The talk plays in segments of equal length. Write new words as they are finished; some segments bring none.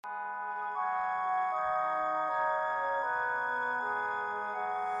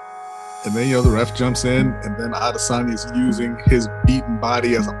And then, the ref jumps in, and then Adesanya is using his beaten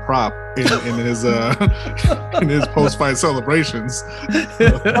body as a prop in his in his post-fight celebrations. Did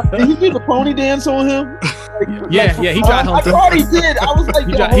he do the pony dance on him? Yeah, he dry humped him. I thought he did. I was like,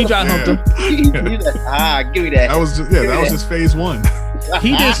 he dry humped him. Give me that. That was just phase one.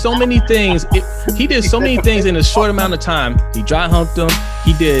 He did so many things. He did so many things in a short amount of time. He dry humped him.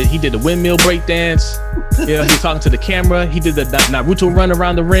 He did the windmill break dance. He was talking to the camera. He did the Naruto run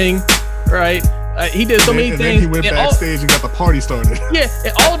around the ring. Right, he did so many things. Then he went backstage and got the party started. Yeah,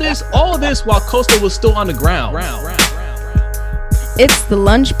 and all this while Costa was still on the ground. It's the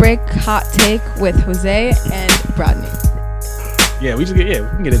lunch break hot take with Jose and Rodney. Yeah, we can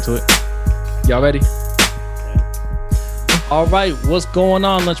get into it. Y'all ready? All right, what's going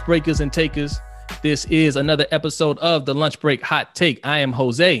on, lunch breakers and takers? This is another episode of the Lunch Break Hot Take. I am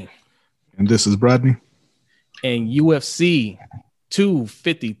Jose, and this is Rodney. And UFC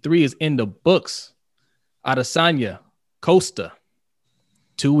 253 is in the books. Adesanya, Costa,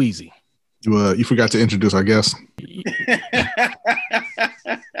 too easy. You forgot to introduce our guest.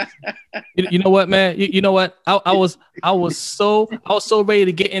 You know what, man? You know what? I was so ready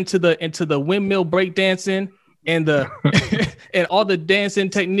to get into the windmill break dancing and and all the dancing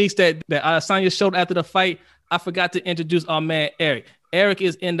techniques that Adesanya showed after the fight. I forgot to introduce our man Eric. Eric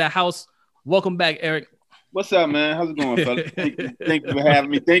is in the house. Welcome back, Eric. What's up, man? How's it going, fella? Thank you for having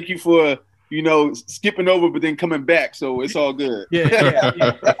me. Thank you for, skipping over, but then coming back. So it's all good. Yeah.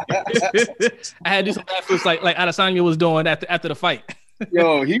 I had to do some efforts like Adesanya was doing after the fight.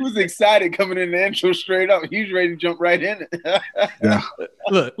 Yo, he was excited coming in the intro straight up. He was ready to jump right in it. Yeah.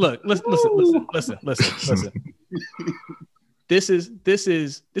 Look, listen. This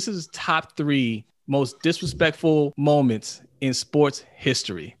is top 3 most disrespectful moments in sports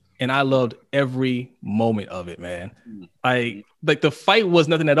history. And I loved every moment of it, man. Like the fight was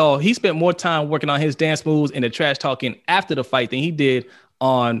nothing at all. He spent more time working on his dance moves and the trash talking after the fight than he did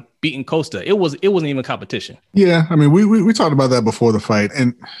on beating Costa. It wasn't even competition. Yeah, I mean, we talked about that before the fight,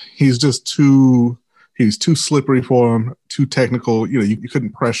 and he's too slippery for him, too technical. You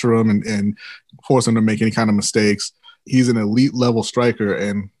couldn't pressure him and force him to make any kind of mistakes. He's an elite level striker,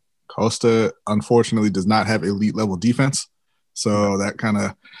 and Costa unfortunately does not have elite level defense. So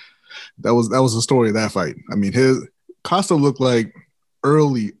that was the story of that fight. I mean, Costa looked like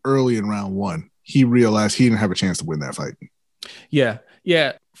early in round 1, he realized he didn't have a chance to win that fight. Yeah.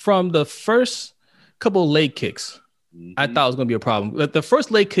 From the first couple of leg kicks, I thought it was going to be a problem. But the first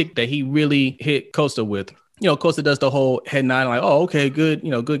leg kick that he really hit Costa with, Costa does the whole head nod, like, oh, okay, good,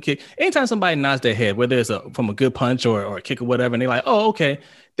 good kick. Anytime somebody nods their head, whether it's from a good punch or a kick or whatever, and they're like, oh, okay,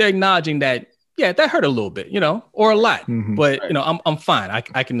 they're acknowledging that, yeah, that hurt a little bit, or a lot, but I'm fine.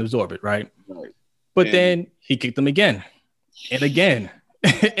 I can absorb it, right? But then he kicked him again and again,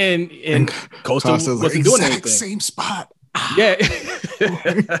 and Costa wasn't doing anything. Same spot. Yeah.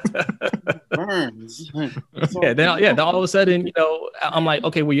 Then all of a sudden, I'm like,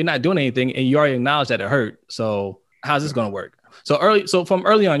 okay, well, you're not doing anything, and you already acknowledged that it hurt. So how's this going to work? So from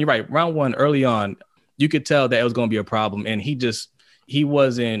early on, you're right. Round 1, early on, you could tell that it was going to be a problem, and he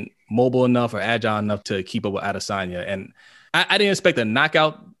wasn't mobile enough or agile enough to keep up with Adesanya. And I didn't expect a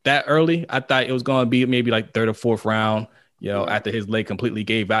knockout that early. I thought it was going to be maybe like 3rd or 4th round, after his leg completely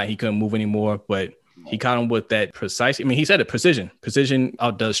gave out, he couldn't move anymore. But he caught him with that precise. I mean, he said it, precision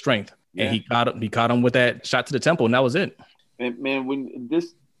outdoes strength. Yeah. And he caught him with that shot to the temple, and that was it. And man, when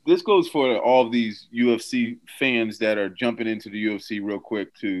this goes for all of these UFC fans that are jumping into the UFC real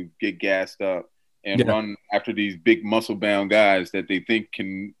quick to get gassed up and run after these big muscle-bound guys that they think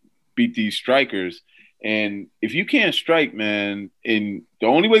can beat these strikers. And if you can't strike, man, and the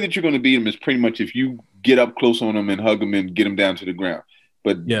only way that you're going to beat them is pretty much if you get up close on them and hug them and get them down to the ground.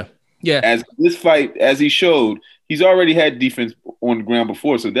 But as this fight, as he showed, he's already had defense on the ground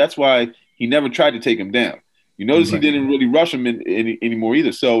before, so that's why he never tried to take him down. You notice he didn't really rush him anymore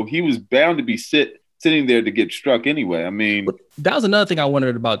either. So he was bound to be sitting there to get struck anyway. I mean, that was another thing I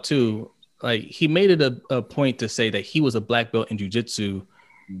wondered about too. Like, he made it a point to say that he was a black belt in jiu-jitsu,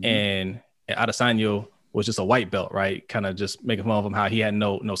 and Adesanya was just a white belt, right? Kind of just making fun of him how he had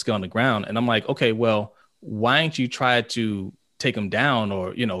no skill on the ground. And I'm like, okay, well, why didn't you try to take him down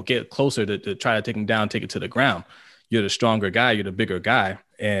or, get closer to try to take him down, take it to the ground? You're the stronger guy. You're the bigger guy.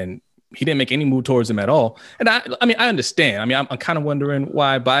 And he didn't make any move towards him at all. And I mean, I understand. I mean, I'm kind of wondering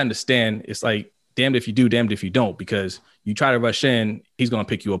why, but I understand. It's like, damned if you do, damned if you don't, because you try to rush in, he's going to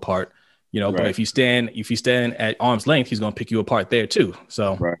pick you apart, but if you stand at arm's length, he's going to pick you apart there too.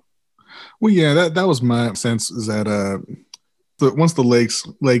 So, well, yeah, that was my sense, is that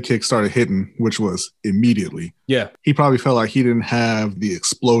the leg kick started hitting, which was immediately, he probably felt like he didn't have the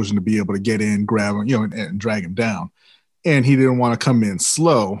explosion to be able to get in, grab him, and drag him down. And he didn't want to come in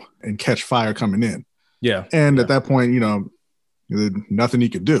slow and catch fire coming in. Yeah. And at that point, nothing he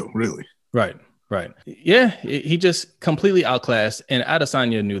could do, really. Right. Yeah, he just completely outclassed. And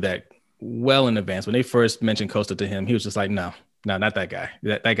Adesanya knew that well in advance. When they first mentioned Costa to him, he was just like, no, not that guy.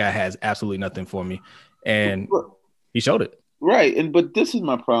 That guy has absolutely nothing for me. And he showed it. Right. But this is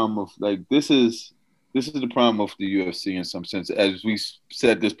my problem of this is the problem of the UFC in some sense. As we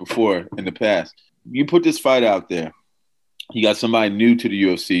said this before in the past, you put this fight out there. You got somebody new to the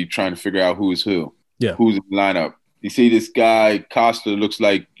UFC trying to figure out who is who. Yeah. Who's in the lineup. You see this guy, Costa, looks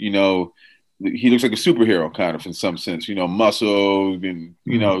like, he looks like a superhero kind of in some sense, muscle and,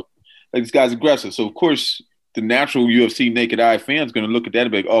 like this guy's aggressive. So, of course, the natural UFC naked eye fan is going to look at that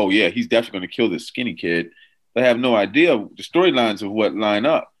and be like, oh, yeah, he's definitely going to kill this skinny kid. They have no idea the storylines of what line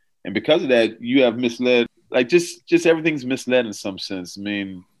up. And because of that, you have misled, just everything's misled in some sense. I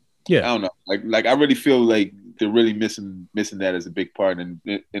mean, I don't know. Like I really feel like they're really missing that as a big part. And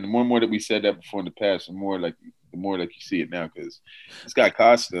the more and more that we said that before in the past, the more you see it now. Because this guy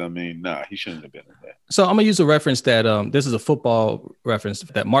Costa, I mean, he shouldn't have been in that. So I'm gonna use a reference that this is a football reference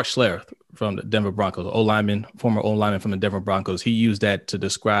that Mark Schlereth from the Denver Broncos, former O lineman from the Denver Broncos, he used that to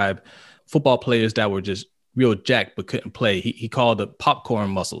describe football players that were just real jacked but couldn't play. He called the popcorn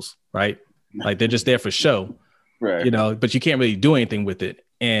muscles, right? Like they're just there for show, right? But you can't really do anything with it.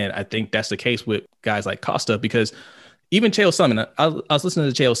 And I think that's the case with guys like Costa, because even Chael Sonnen, I was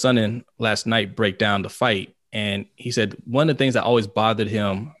listening to Chael Sonnen last night break down the fight, and he said one of the things that always bothered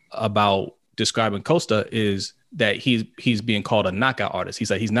him about describing Costa is that he's being called a knockout artist. He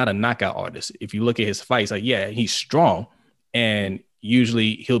said he's not a knockout artist. If you look at his fights, he's strong, and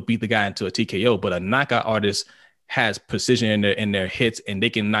usually he'll beat the guy into a TKO, but a knockout artist has precision in their hits, and they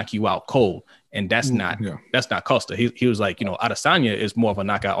can knock you out cold. And that's not Costa. He was like, Adesanya is more of a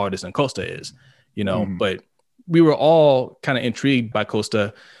knockout artist than Costa is, but we were all kind of intrigued by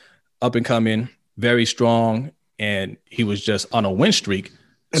Costa, up and coming, very strong. And he was just on a win streak.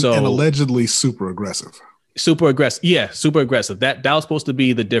 And allegedly super aggressive. Super aggressive. Yeah. Super aggressive. That was supposed to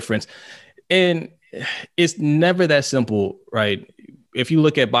be the difference. And it's never that simple, right? If you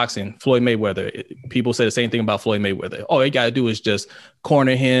look at boxing, Floyd Mayweather, people say the same thing about Floyd Mayweather. All you got to do is just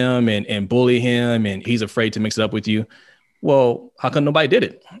corner him and bully him, and he's afraid to mix it up with you. Well, how come nobody did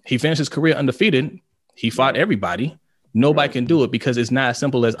it? He finished his career undefeated. He fought everybody. Nobody can do it because it's not as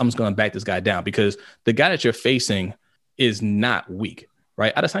simple as I'm just going to back this guy down, because the guy that you're facing is not weak,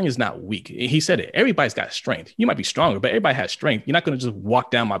 right? Adesanya is not weak. He said it. Everybody's got strength. You might be stronger, but everybody has strength. You're not going to just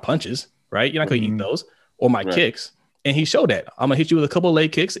walk down my punches, right? You're not going to eat those or my kicks. And he showed that. I'm going to hit you with a couple of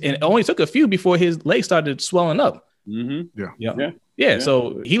leg kicks. And it only took a few before his legs started swelling up. Mm-hmm. Yeah.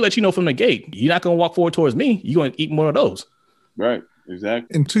 So he let you know from the gate, you're not going to walk forward towards me. You're going to eat more of those. Right.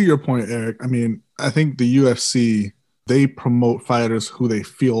 Exactly. And to your point, Eric, I mean, I think the UFC, they promote fighters who they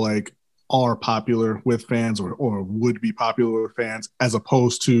feel like are popular with fans or would be popular with fans, as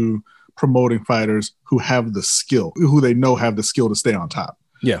opposed to promoting fighters who have the skill, who they know have the skill to stay on top.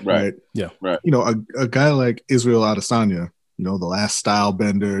 Yeah. Right. Yeah. Right. A guy like Israel Adesanya, the last style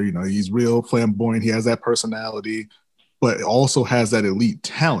bender, he's real flamboyant. He has that personality, but also has that elite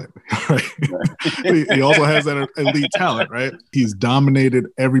talent, right? He also has that elite talent, right? He's dominated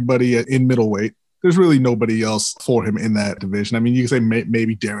everybody in middleweight. There's really nobody else for him in that division. I mean, you can say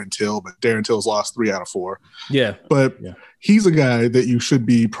maybe Darren Till, but Darren Till's lost 3 out of 4. Yeah. But he's a guy that you should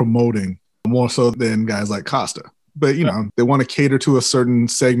be promoting more so than guys like Costa. But, they want to cater to a certain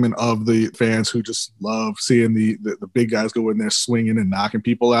segment of the fans who just love seeing the big guys go in there swinging and knocking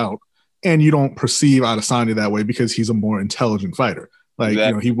people out. And you don't perceive Adesanya that way because he's a more intelligent fighter. Like,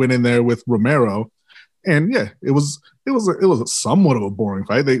 exactly. He went in there with Romero, and it was somewhat of a boring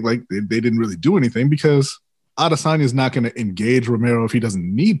fight. They didn't really do anything because Adesanya is not going to engage Romero if he doesn't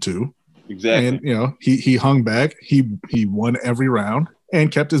need to. Exactly. And, he hung back. He won every round and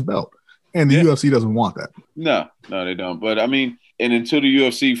kept his belt. And the UFC doesn't want that. No, they don't. But I mean, and until the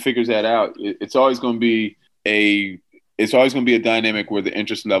UFC figures that out, it's always going to be a dynamic where the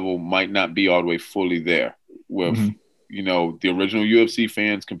interest level might not be all the way fully there with, the original UFC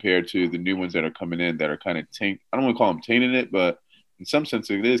fans compared to the new ones that are coming in that are kind of I don't want to call them tainting it, but in some sense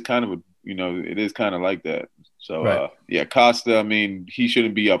it is kind of it is kind of like that. So Costa, I mean, he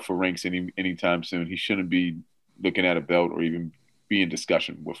shouldn't be up for ranks anytime soon. He shouldn't be looking at a belt or even be in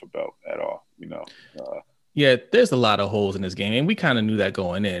discussion with a belt at all, Yeah, there's a lot of holes in this game, and we kind of knew that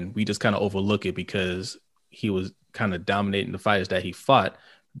going in. We just kind of overlook it because he was kind of dominating the fighters that he fought.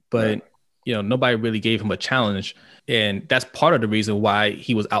 But nobody really gave him a challenge. And that's part of the reason why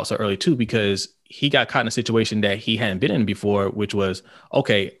he was out so early too, because he got caught in a situation that he hadn't been in before, which was,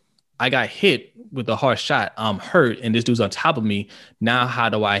 okay, I got hit with a harsh shot. I'm hurt and this dude's on top of me. Now, how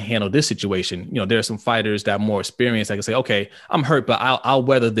do I handle this situation? There are some fighters that are more experienced. I can say, okay, I'm hurt, but I'll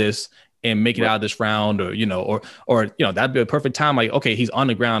weather this and make it out of this round, or that'd be a perfect time. Like, okay, he's on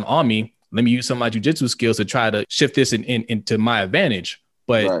the ground on me. Let me use some of my jiu-jitsu skills to try to shift this into my advantage.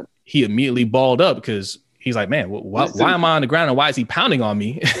 But he immediately balled up because he's like, man, why am I on the ground and why is he pounding on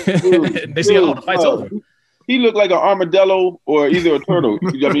me? They say, oh, the fight's over. He looked like an armadillo or either a turtle.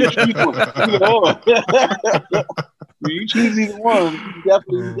 I mean, either you choose either one.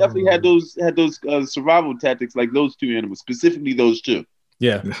 You definitely had those survival tactics like those two animals, specifically those two.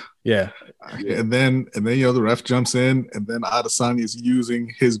 Yeah. And then the ref jumps in, and then Adesanya is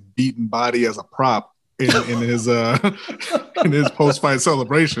using his beaten body as a prop in his post-fight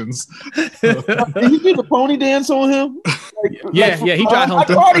celebrations. Did he do the pony dance on him? He dry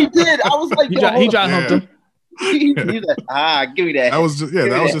humped him. I thought he did. I was like, he dry humped him. He's like, give me that. That was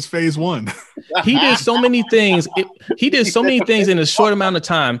just phase one. He did so many things. He did so many things in a short amount of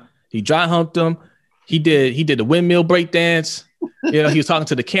time. He dry humped him. He did the windmill break dance. He was talking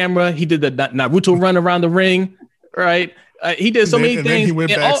to the camera. He did the Naruto run around the ring. Right. He did so many things. Then he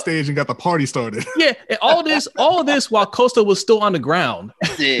went backstage and got the party started. Yeah, and all this while Costa was still on the ground.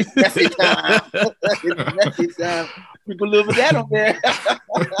 That's it. That's it time. People live with that on there.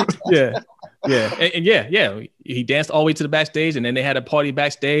 Yeah. He danced all the way to the backstage, and then they had a party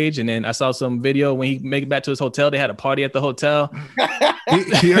backstage. And then I saw some video when he made it back to his hotel. They had a party at the hotel.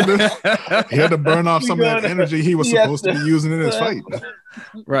 he had to burn off some of that energy he was supposed to be using in his fight.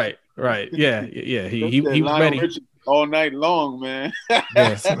 Right. Yeah. He was ready all night long, man.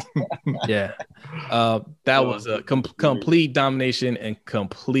 Yeah. That was a complete domination and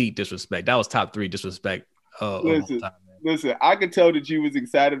complete disrespect. That was top 3 disrespect. Listen, I could tell that you was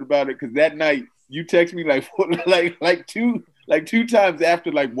excited about it because that night you text me like two times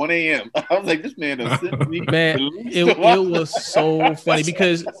after like 1 a.m. I was like, this man done sent me. Man, it was so funny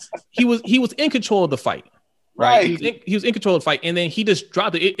because he was in control of the fight. Right. He was in control of the fight, and then he just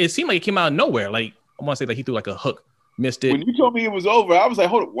dropped it. It seemed like it came out of nowhere. Like, I want to say like he threw like a hook, missed it. When you told me it was over, I was like,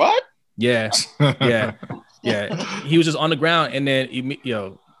 hold on, what? Yeah. He was just on the ground, and then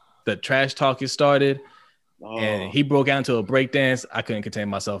the trash talk started. And he broke out into a break dance. I couldn't contain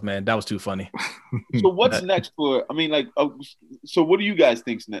myself, man. That was too funny. So what's next for? I mean, so what do you guys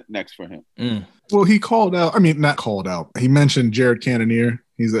think's next for him? Well, he called out. I mean, not called out. He mentioned Jared Cannonier.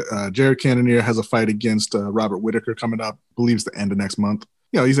 Jared Cannonier has a fight against Robert Whitaker coming up. I believe it's the end of next month.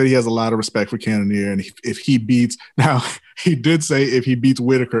 He said he has a lot of respect for Cannonier, and if he beats, now he did say if he beats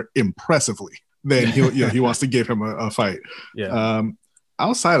Whitaker impressively, then he wants to give him a fight. Yeah.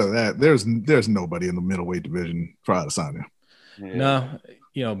 Outside of that, there's nobody in the middleweight division for Adesanya. Yeah.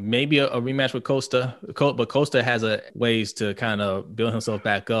 No, maybe a rematch with Costa, but Costa has ways to kind of build himself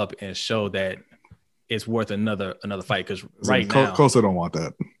back up and show that it's worth another fight. Because now, Costa don't want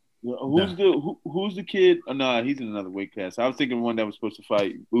that. Who's the kid? Oh, no, he's in another weight class. I was thinking one that was supposed to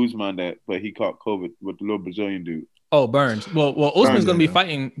fight Usman, but he caught COVID with the little Brazilian dude. Oh, Burns. Well, Usman's going to be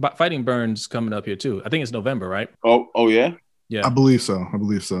fighting Burns coming up here too. I think it's November, right? Oh yeah. Yeah, I believe so.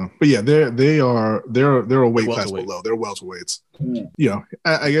 But yeah, they're a weight class below. They're welterweights.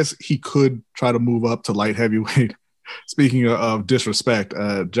 I guess he could try to move up to light heavyweight. Speaking of disrespect,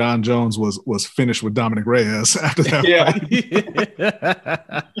 John Jones was finished with Dominic Reyes after that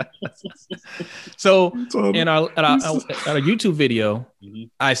fight. So in our YouTube video,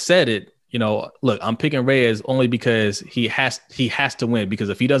 I said it. Look, I'm picking Reyes only because he has to win, because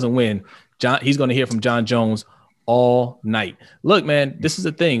if he doesn't win, he's going to hear from John Jones all night. Look, man, this is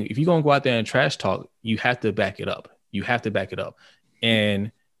the thing. If you're going to go out there and trash talk, you have to back it up.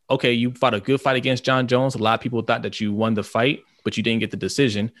 And okay, you fought a good fight against John Jones. A lot of people thought that you won the fight, but you didn't get the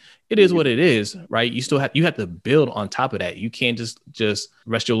decision. It is what it is, right? You have to build on top of that. You can't just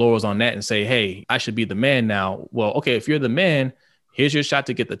rest your laurels on that and say, hey, I should be the man now. Well, okay, if you're the man, here's your shot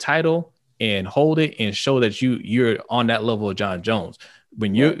to get the title and hold it and show that you're on that level of John Jones.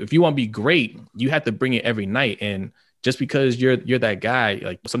 If you want to be great, you have to bring it every night. And just because you're that guy,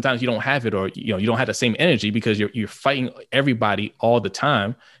 like sometimes you don't have it, or you don't have the same energy because you're fighting everybody all the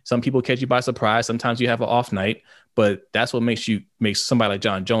time. Some people catch you by surprise. Sometimes you have an off night, but that's what makes somebody like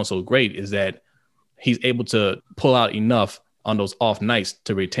John Jones so great, is that he's able to pull out enough on those off nights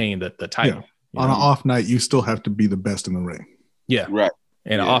to retain the title. Yeah. On an off night, you still have to be the best in the ring. Yeah, right.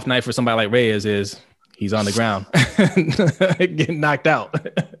 And an off night for somebody like Reyes is he's on the ground getting knocked out.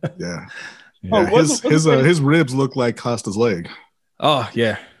 Yeah. His ribs look like Costa's leg. Oh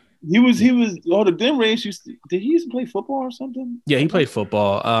yeah. He was. The Den Race did he used to play football or something? Yeah, he played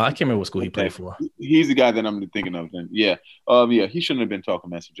football. I can't remember what school he played for. He's the guy that I'm thinking of. Then, yeah, yeah. He shouldn't have been talking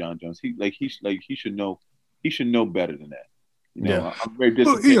mess to John Jones. He should know. He should know better than that. I'm very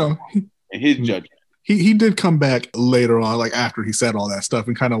disappointed in his judgment. He did come back later on, like after he said all that stuff,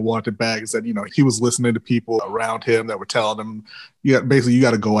 and kind of walked it back and said, he was listening to people around him that were telling him, you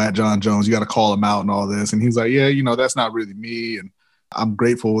got to go at John Jones, you got to call him out and all this. And he's like, yeah, that's not really me. And I'm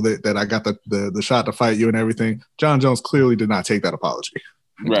grateful that I got the shot to fight you and everything. John Jones clearly did not take that apology.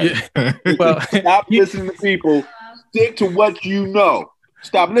 Right. Well, stop listening to people. Stick to what you know.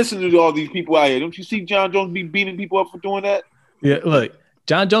 Stop listening to all these people out here. Don't you see John Jones be beating people up for doing that? Yeah, look.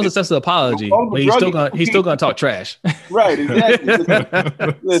 John Jones accepts the apology, but he's still gonna talk trash. Right, exactly.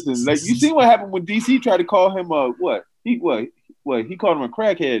 Listen, like you see what happened when DC tried to call him what? He called him a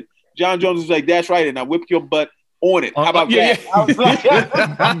crackhead. John Jones was like, "That's right," and I whipped your butt on it. How about that? Yeah. I was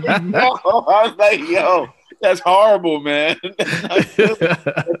like, yo, that's horrible, man. That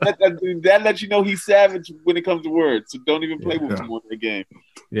lets you know he's savage when it comes to words. So don't even play with him in the game.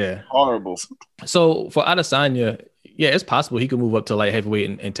 Yeah, horrible. So for Adesanya, yeah, it's possible he could move up to light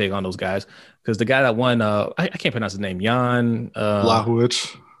heavyweight and take on those guys. Because the guy that won, I can't pronounce his name, Jan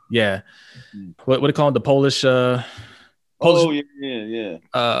Blachowicz. Yeah, what do they call him? The Polish. Yeah.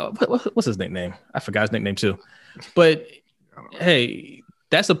 What's his nickname? I forgot his nickname too. But hey,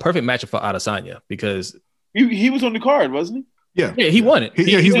 that's a perfect matchup for Adesanya because he was on the card, wasn't he? Yeah, he won it.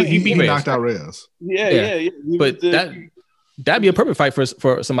 He knocked out Reyes. Yeah. But that'd be a perfect fight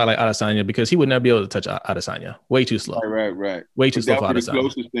for somebody like Adesanya because he would never be able to touch Adesanya. Way too slow. Right. Way too slow for Adesanya. The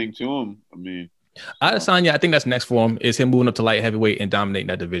closest thing to him. I mean, Adesanya, I think that's next for him is him moving up to light heavyweight and dominating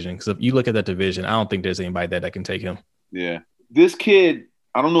that division. Because if you look at that division, I don't think there's anybody that can take him. Yeah, this kid,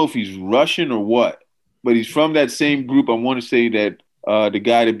 I don't know if he's Russian or what, but he's from that same group. I want to say that the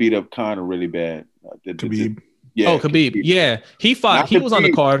guy that beat up Conor really bad, Khabib. Khabib. Yeah, he fought. Not he Khabib. Was on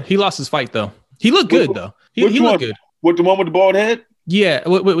the card. He lost his fight though. He looked good though. He looked good. What, the one with the bald head? Yeah.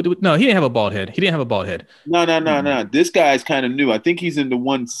 No, he didn't have a bald head. No. This guy's kind of new. I think he's in the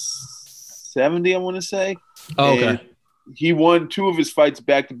 170, I want to say. Oh, okay. And he won 2 of his fights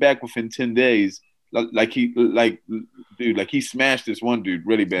back to back within 10 days. He smashed this one dude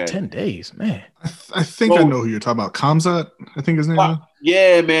really bad. 10 days, man. I think I know who you're talking about. Kamzat, I think his name is.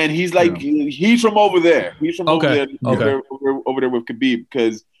 Yeah, man. He's he's from over there. He's from over there with Khabib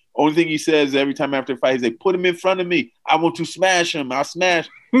because only thing he says every time after a fight is, put him in front of me. I want to smash him. I'll smash.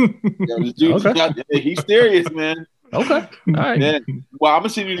 This dude, he's serious, man. Okay. All right. Yeah. Well, I'm going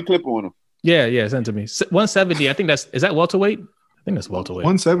to send you the clip on him. Yeah, send it to me. 170, I think is that welterweight? I think that's welterweight.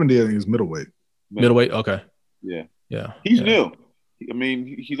 170, I think is middleweight. Middleweight, okay. Yeah. Yeah. He's new. I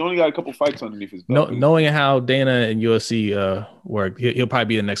mean, he's only got a couple fights underneath his belt. Knowing how Dana and UFC work, he'll probably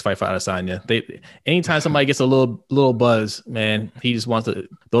be the next fight for Adesanya. Anytime somebody gets a little buzz, man, he just wants to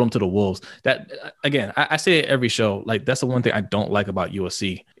throw them to the wolves. That again, I say it every show. Like that's the one thing I don't like about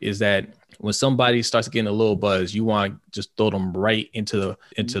UFC is that when somebody starts getting a little buzz, you want to just throw them right into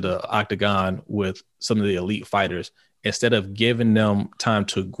the octagon with some of the elite fighters, instead of giving them time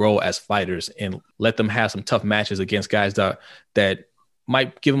to grow as fighters and let them have some tough matches against guys that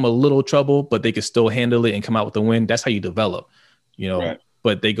might give them a little trouble, but they can still handle it and come out with the win. That's how you develop, Right.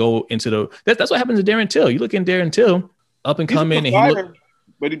 But they go into that's what happens to Darren Till. You look in Darren Till, up and coming, and he look.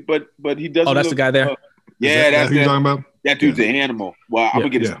 But he doesn't. Oh, that's the guy there. That's who you're talking about. That dude's an animal. Well, I'm gonna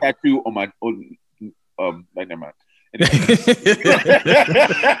get his tattoo on my. Never mind.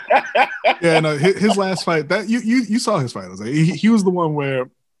 His last fight that you saw his fight. He was the one where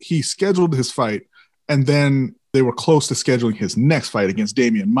he scheduled his fight and then they were close to scheduling his next fight against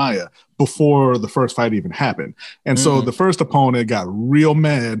Damian Maia before the first fight even happened. And so the first opponent got real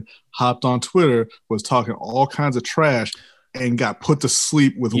mad, hopped on Twitter, was talking all kinds of trash, and got put to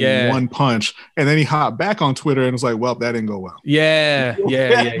sleep with one punch. And then he hopped back on Twitter and was like, well, that didn't go well. Yeah.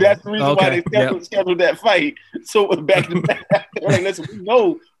 That's the reason why they scheduled that fight. So back to back. Like, listen,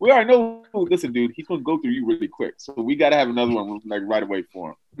 we already know, listen, dude, he's going to go through you really quick. So we got to have another one like right away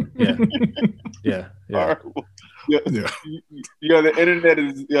for him. Yeah. The internet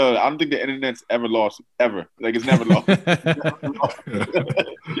is, I don't think the internet's ever lost, ever. Like it's never lost.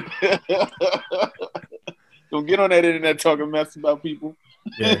 Don't get on that internet talking mess about people.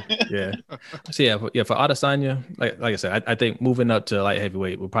 Yeah. So for Adesanya, like I said, I think moving up to light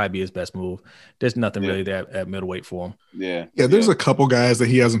heavyweight would probably be his best move. There's nothing really there at middleweight for him. Yeah. There's a couple guys that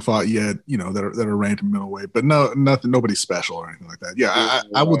he hasn't fought yet, that are ranked in middleweight, but nobody special or anything like that. Yeah,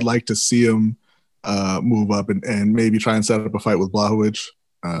 I would like to see him move up and maybe try and set up a fight with Blachowicz.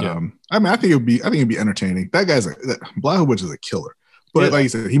 I mean, I think it'd be entertaining. That Blachowicz is a killer. But like you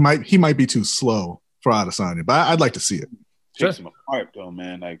said, he might be too slow for Adesanya, but I'd like to see it. Takes him apart though,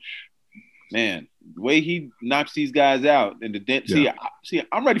 man. Like, man, the way he knocks these guys out and the dance. See,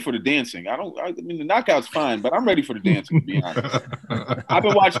 I'm ready for the dancing. I mean, the knockout's fine, but I'm ready for the dancing. To be honest, I've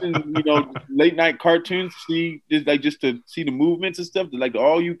been watching, late night cartoons, just to see the movements and stuff, like the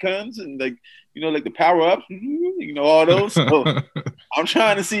all you cons and like the power ups, all those. So I'm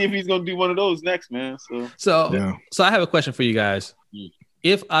trying to see if he's gonna do one of those next, man. So I have a question for you guys.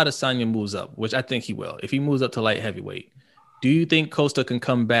 If Adesanya moves up, which I think he will, if he moves up to light heavyweight, do you think Costa can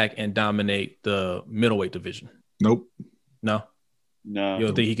come back and dominate the middleweight division? Nope. No. You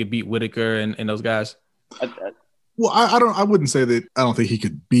don't think he could beat Whitaker and those guys? I wouldn't say that. I don't think he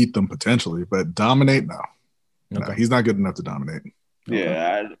could beat them potentially, but dominate, no. Okay. No, he's not good enough to dominate.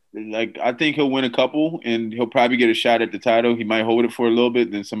 Yeah, I think he'll win a couple, and he'll probably get a shot at the title. He might hold it for a little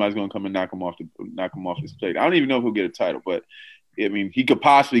bit, then somebody's going to come and knock him off his plate. I don't even know if he'll get a title, but I mean, he could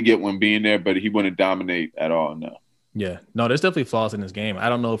possibly get one being there, but he wouldn't dominate at all. No. Yeah, no, there's definitely flaws in his game. I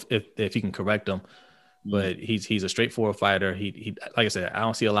don't know if he can correct them, but he's a straightforward fighter. He like I said, I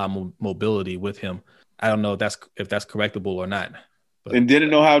don't see a lot of mobility with him. I don't know if that's correctable or not. But. And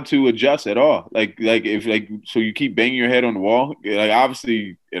didn't know how to adjust at all. So you keep banging your head on the wall. Like,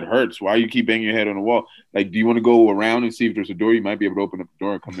 obviously it hurts. Why you keep banging your head on the wall? Like, do you want to go around and see if there's a door? You might be able to open up the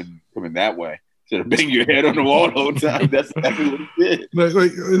door and come in that way. Instead of banging your head on the wall the whole time. That's exactly what he did.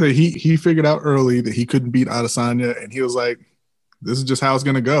 He figured out early that he couldn't beat Adesanya, and he was like, this is just how it's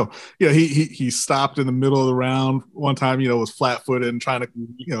going to go. Yeah, he stopped in the middle of the round one time, was flat-footed and trying to,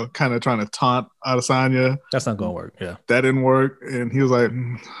 kind of trying to taunt Adesanya. That's not going to work, yeah. That didn't work, and he was like,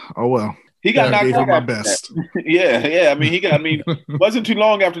 oh, well. He got knocked out. My best. Yeah. I mean, it wasn't too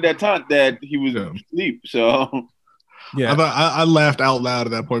long after that taunt that he was asleep, so... Yeah, I laughed out loud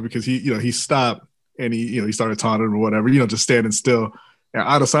at that point because he stopped and he started taunting or whatever, just standing still. And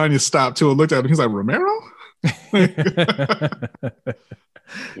Adesanya stopped too and looked at him. He's like, Romero?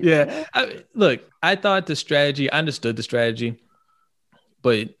 Yeah. I thought I understood the strategy,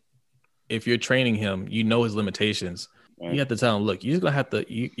 but if you're training him, his limitations. Right. You have to tell him, look, you're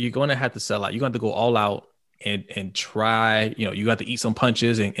going to have to sell out. You're going to have to go all out and try. You got to eat some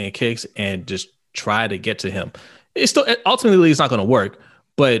punches and kicks and just try to get to him. It's still ultimately it's not going to work,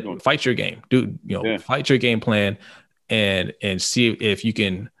 but fight your game, dude. Fight your game plan and see if you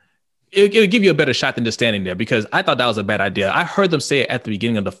can. It'll give you a better shot than just standing there, because I thought that was a bad idea. I heard them say at the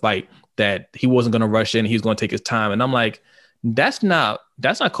beginning of the fight that he wasn't going to rush in, he's going to take his time, and I'm like, that's not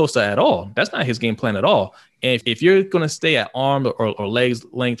Costa at all. That's not his game plan at all. And if you're going to stay at arm or legs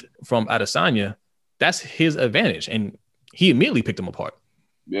length from Adesanya, that's his advantage, and he immediately picked him apart.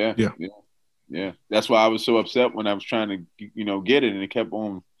 Yeah. That's why I was so upset when I was trying to, get it, and it kept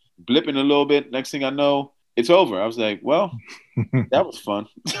on blipping a little bit. Next thing I know, it's over. I was like, well, that was fun.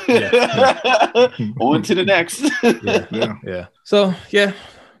 On to the next. Yeah. So,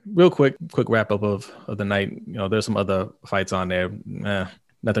 real quick wrap up of the night. There's some other fights on there.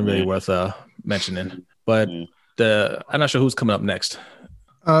 Nothing really worth mentioning. But I'm not sure who's coming up next.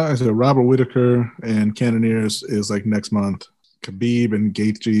 I said Robert Whitaker and Cannoniers is like next month. Khabib and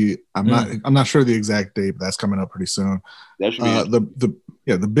Gaethje. I'm not sure the exact date, but that's coming up pretty soon. That should be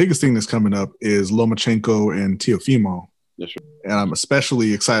the biggest thing that's coming up is Lomachenko and Teofimo. That's right. And I'm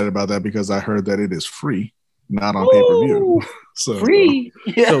especially excited about that because I heard that it is free, not on pay-per-view. So free.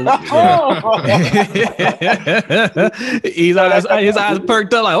 His eyes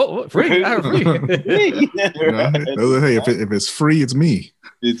perked up like, oh, free. I heard free. Hey, if it's free, it's me.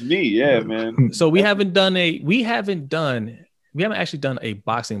 It's me, yeah, man. So we haven't actually done a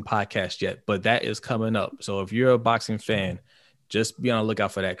boxing podcast yet, but that is coming up. So if you're a boxing fan, just be on the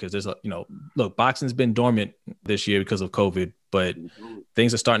lookout for that, because there's look, boxing's been dormant this year because of COVID, but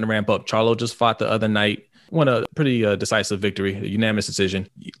things are starting to ramp up. Charlo just fought the other night, won a pretty decisive victory, a unanimous decision.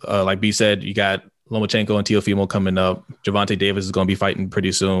 Like B said, you got Lomachenko and Teofimo coming up. Gervonta Davis is going to be fighting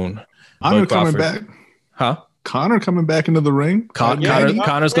pretty soon. I'm coming back. Huh? Conor coming back into the ring. Connor's going to be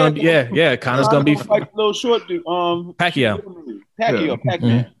Connor's going to be fight a little short dude. Pacquiao.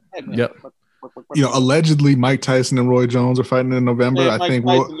 Pac-Man. Yep. Allegedly Mike Tyson and Roy Jones are fighting in November. Man, I think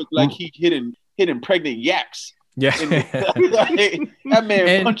Mike Tyson looked like he hitting pregnant yaks. Yeah. That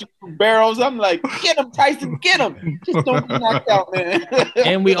man punching through barrels. I'm like, get him, Tyson, get him. Just don't get knocked out, man.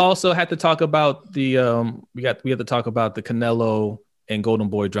 And we also had to talk about the we have to talk about the Canelo and Golden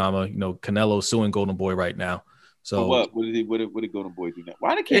Boy drama. Canelo suing Golden Boy right now. So what did Golden Boy do now?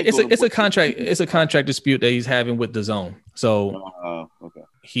 Why did it's a contract dispute that he's having with DAZN. So okay.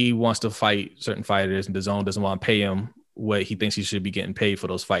 He wants to fight certain fighters, and DAZN doesn't want to pay him what he thinks he should be getting paid for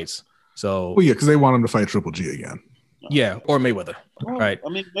those fights. So because they want him to fight Triple G again. Yeah, or Mayweather. Well, right. I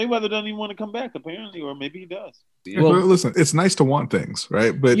mean, Mayweather doesn't even want to come back apparently, or maybe he does. Well, listen, it's nice to want things,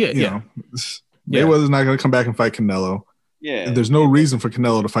 right? But you know, Mayweather's not going to come back and fight Canelo. Yeah, and there's no reason for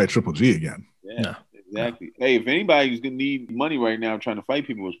Canelo to fight Triple G again. Yeah, no. Exactly. Hey, if anybody's gonna need money right now trying to fight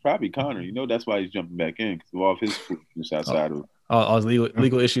people, it's probably Conor. You know, that's why he's jumping back in because of all of his foolishness outside of all his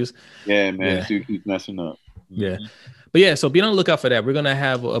legal issues. Yeah, man, this dude keeps messing up. Yeah. But yeah, so be on the lookout for that. We're gonna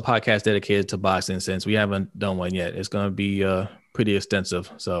have a podcast dedicated to boxing since we haven't done one yet. It's gonna be pretty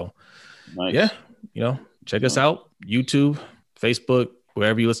extensive. So yeah, you know, check us out. YouTube, Facebook,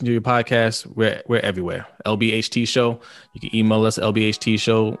 wherever you listen to your podcast, we're everywhere. LBHT Show. You can email us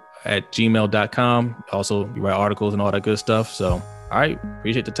lbhtshow@gmail.com. Also, you write articles and all that good stuff. So, all right,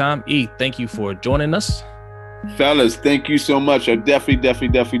 appreciate the time. E, thank you for joining us. Fellas, thank you so much. I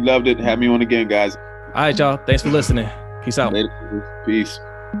definitely loved it. Have me on again, guys. All right, y'all. Thanks for listening. Peace out. Later. Peace.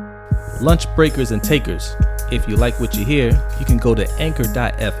 Lunch breakers and takers. If you like what you hear, you can go to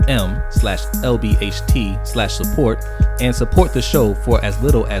anchor.fm/LBHT/support and support the show for as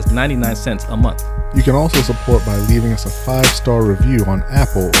little as 99 cents a month. You can also support by leaving us a 5-star review on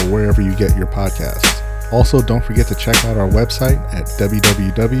Apple or wherever you get your podcasts. Also, don't forget to check out our website at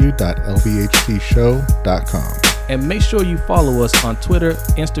www.lbhtshow.com. And make sure you follow us on Twitter,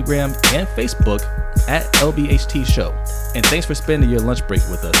 Instagram, and Facebook at LBHT Show. And thanks for spending your lunch break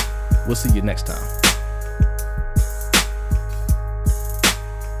with us. We'll see you next time.